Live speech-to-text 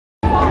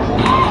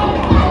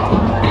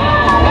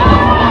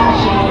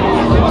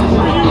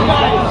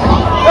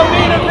The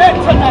main event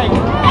tonight.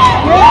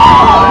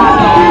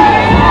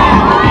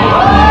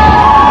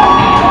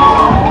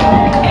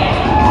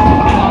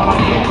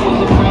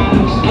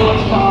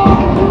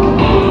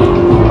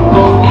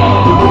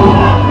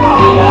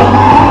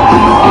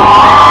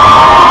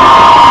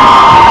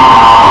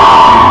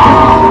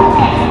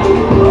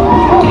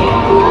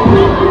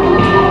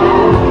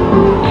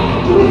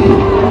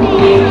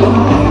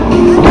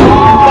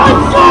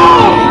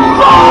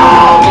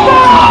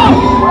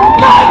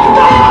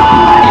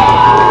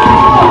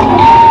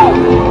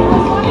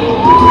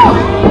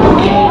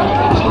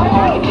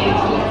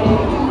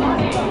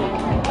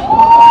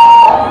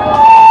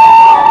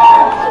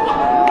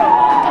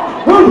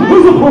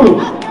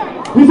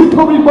 He's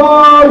accompanied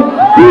by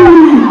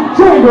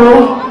Django.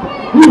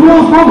 He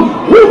hails from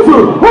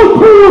Windsor,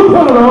 Ontario,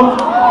 Canada.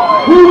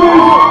 He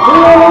weighs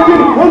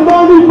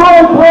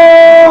 195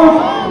 pounds.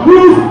 He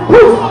is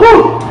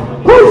Tyson.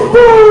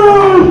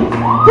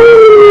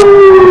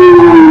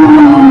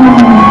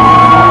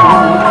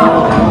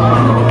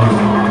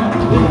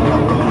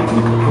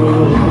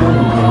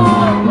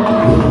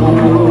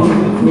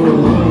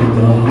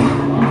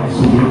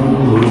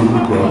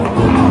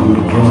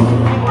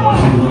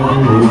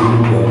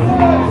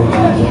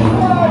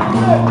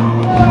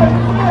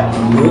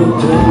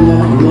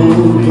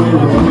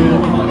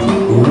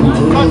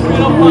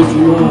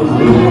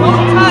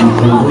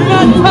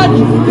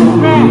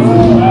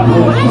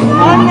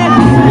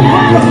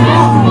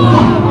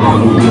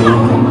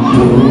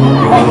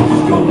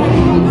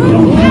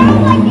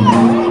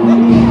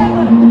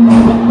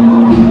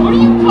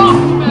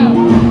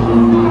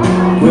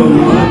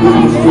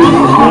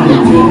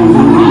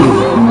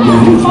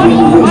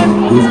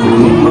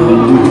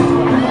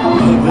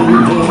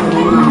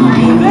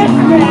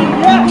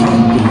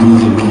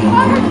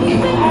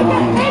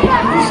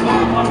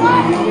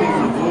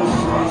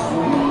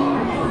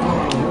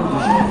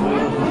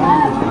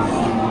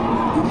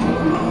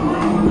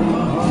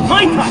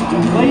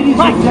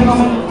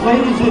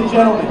 Ladies and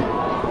gentlemen,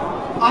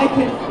 I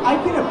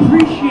can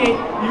appreciate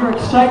your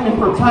excitement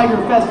for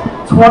Tigerfest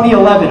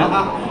 2011.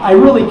 I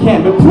really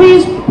can. But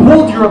please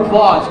hold your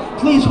applause.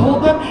 Please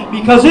hold them,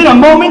 because in a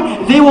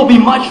moment they will be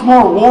much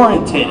more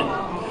warranted.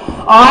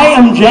 I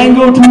am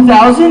Django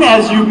 2000,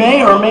 as you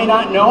may or may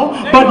not know,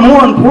 but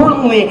more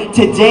importantly,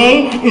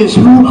 today is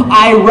who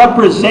I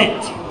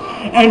represent.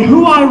 And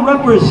who I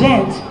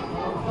represent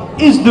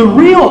is the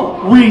real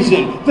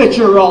reason that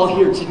you're all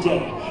here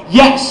today.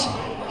 Yes,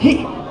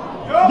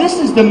 this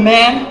is the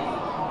man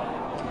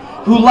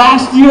who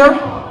last year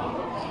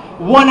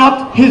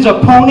one-upped his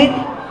opponent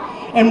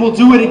and will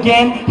do it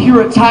again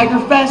here at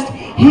Tigerfest.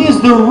 He is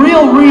the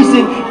real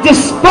reason,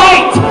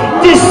 despite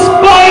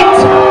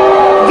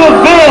the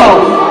veil,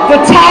 the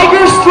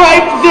tiger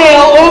striped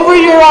veil over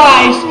your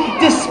eyes,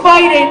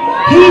 despite it,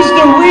 he's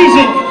the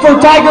reason for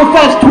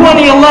Tigerfest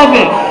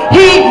 2011.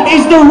 He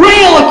is the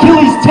real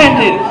Achilles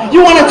tendon.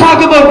 You want to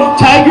talk about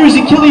Tiger's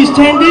Achilles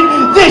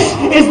tendon? This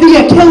is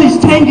the Achilles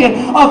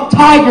tendon of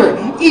Tiger,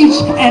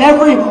 each and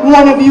every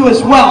one of you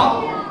as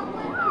well.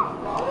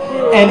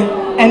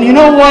 And you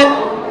know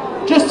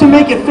what? Just to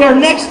make it fair,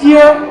 next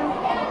year,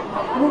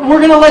 we're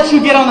going to let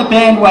you get on the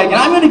bandwagon.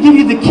 I'm going to give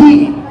you the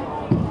key.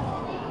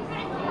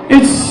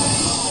 It's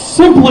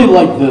simply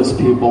like this,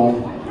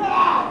 people.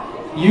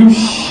 You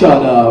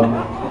shut up.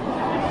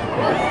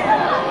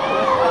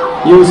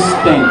 You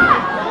stink.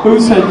 Who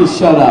said to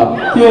shut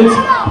up? Kids,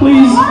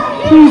 please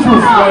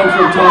refrain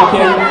from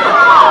talking.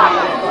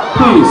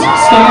 Please,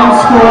 stay in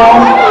school.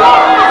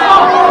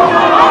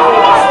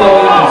 Stay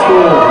in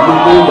school. You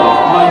need it.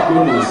 My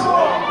goodness.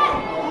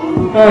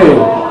 Hey,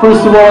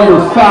 first of all,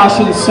 your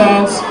fashion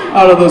sense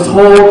out of this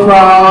whole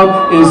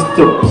crowd is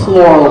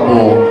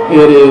deplorable.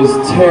 It is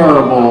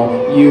terrible.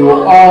 You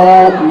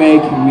all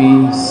make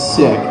me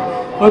sick.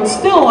 But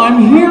still,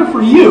 I'm here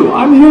for you.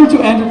 I'm here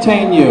to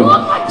entertain you.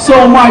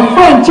 So my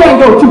friend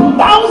Django 2000!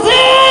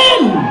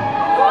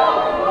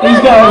 He's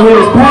got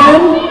his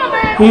pen.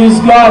 He's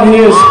got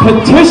his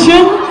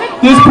petition.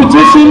 This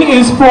petition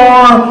is for,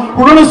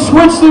 we're going to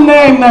switch the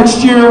name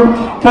next year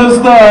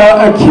because the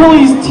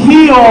Achilles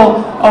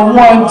heel of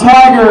one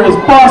Tiger is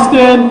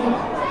busted.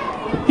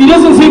 He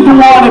doesn't seem to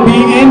want to be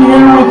in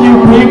here with you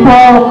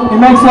people. He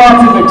makes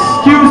lots of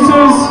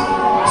excuses.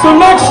 So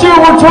next year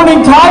we're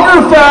turning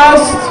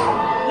Tigerfest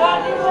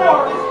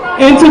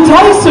into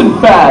Tyson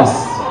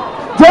Fest.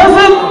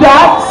 Doesn't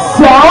that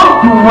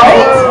sound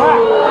great?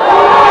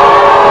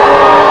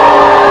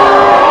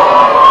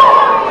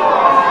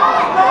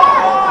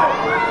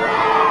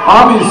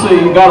 Obviously,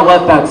 you gotta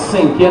let that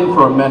sink in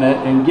for a minute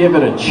and give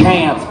it a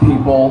chance,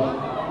 people.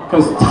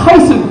 Because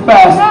Tyson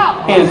Fest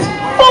is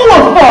full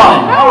of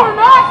fun!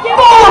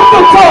 Full of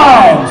good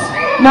times!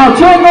 Now,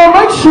 Django,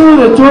 make sure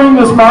that during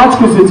this match,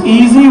 because it's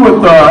easy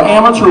with the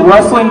amateur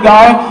wrestling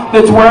guy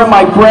that's wearing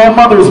my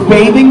grandmother's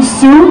bathing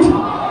suit,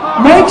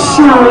 make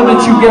sure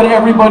that you get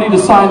everybody to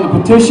sign the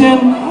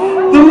petition.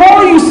 The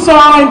more you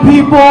sign,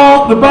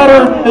 people, the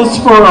better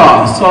it's for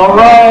us,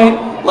 alright?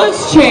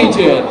 Let's change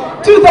it.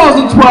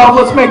 2012,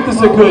 let's make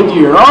this a good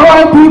year. All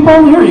right,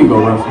 people? Here you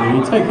go,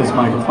 referee. Take this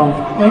microphone.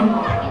 Okay?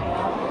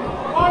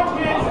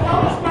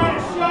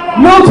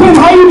 Milton,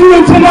 how you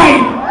doing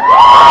tonight?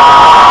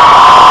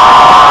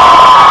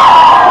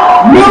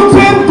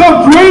 Milton, the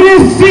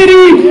greatest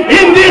city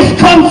in this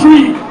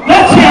country.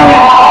 Let's hear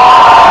it.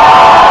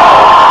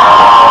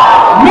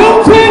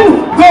 Milton,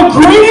 the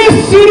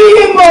greatest city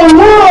in the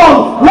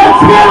world. Let's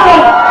hear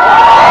it.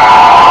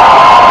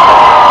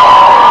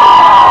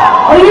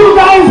 Are you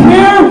guys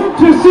here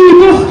to see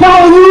this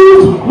guy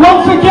lose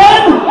once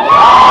again?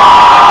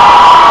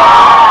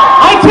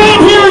 I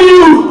can't hear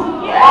you.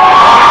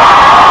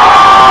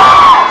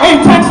 Hey,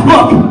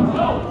 textbook.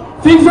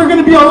 Things are going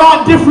to be a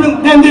lot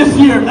different than this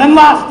year, than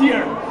last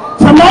year.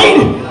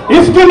 Tonight,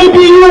 it's going to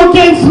be you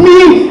against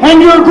me,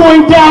 and you're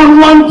going down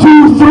 1,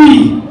 2,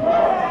 3.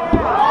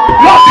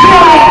 Let's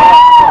hear it.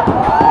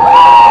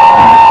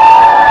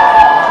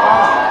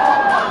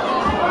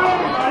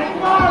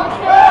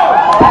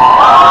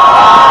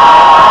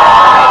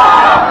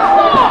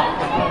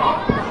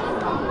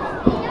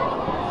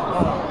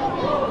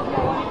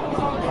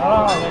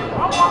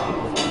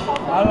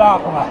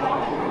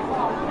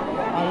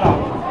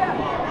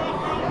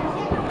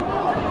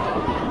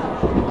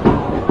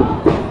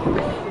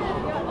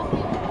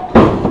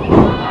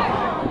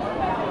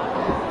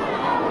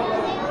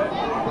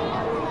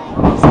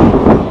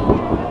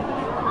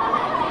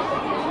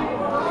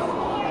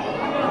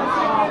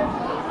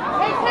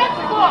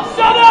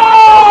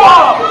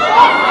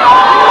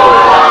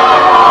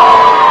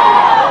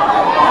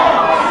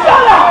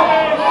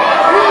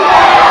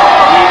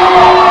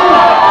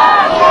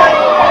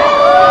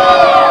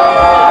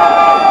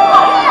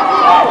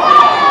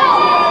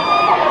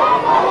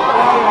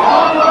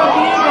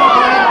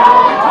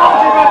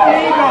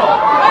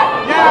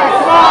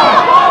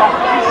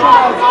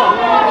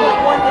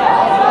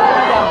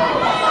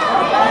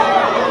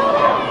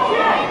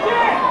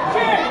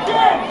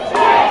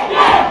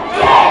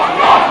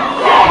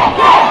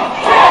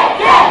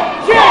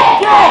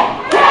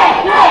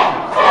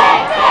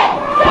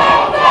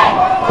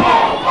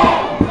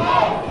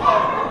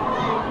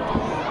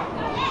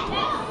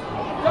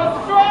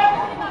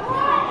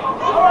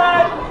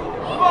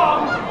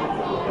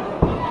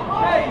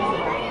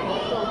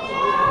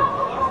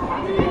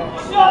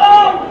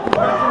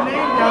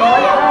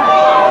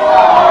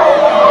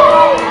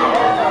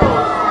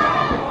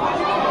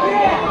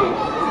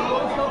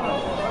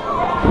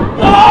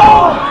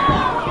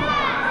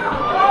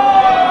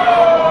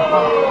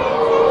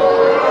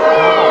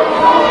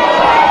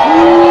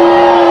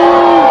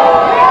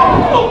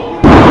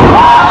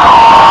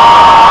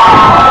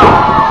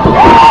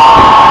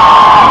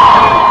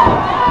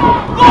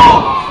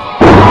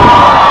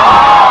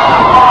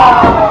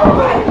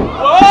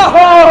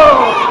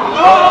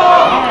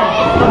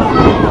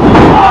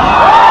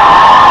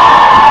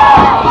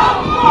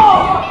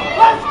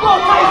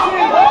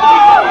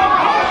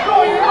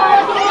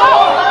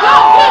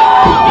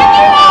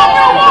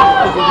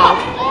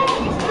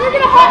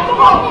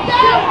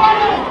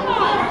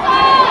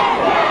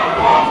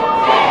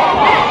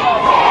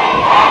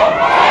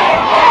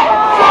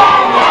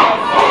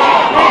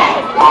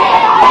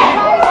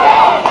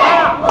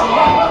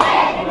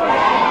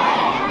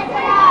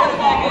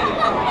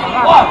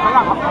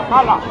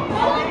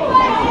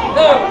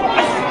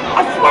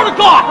 I swear to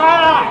God!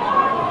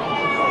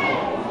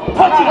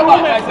 Touch it, I'm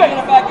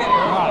back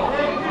in.